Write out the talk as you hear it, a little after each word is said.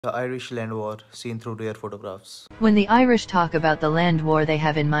The Irish Land War, seen through rare photographs. When the Irish talk about the land war, they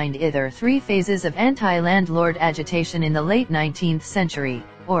have in mind either three phases of anti-landlord agitation in the late 19th century,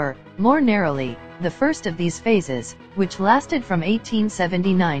 or, more narrowly, the first of these phases, which lasted from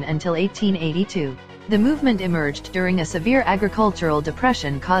 1879 until 1882. The movement emerged during a severe agricultural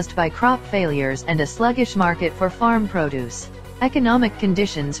depression caused by crop failures and a sluggish market for farm produce. Economic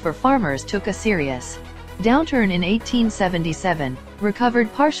conditions for farmers took a serious downturn in 1877,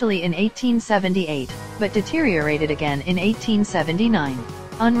 recovered partially in 1878, but deteriorated again in 1879.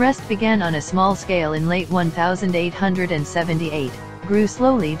 Unrest began on a small scale in late 1878, grew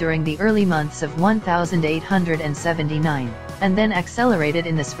slowly during the early months of 1879, and then accelerated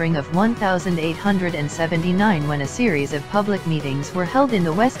in the spring of 1879 when a series of public meetings were held in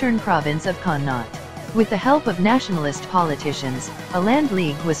the western province of Connaught. With the help of nationalist politicians, a land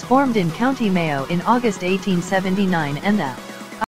league was formed in County Mayo in August 1879 and the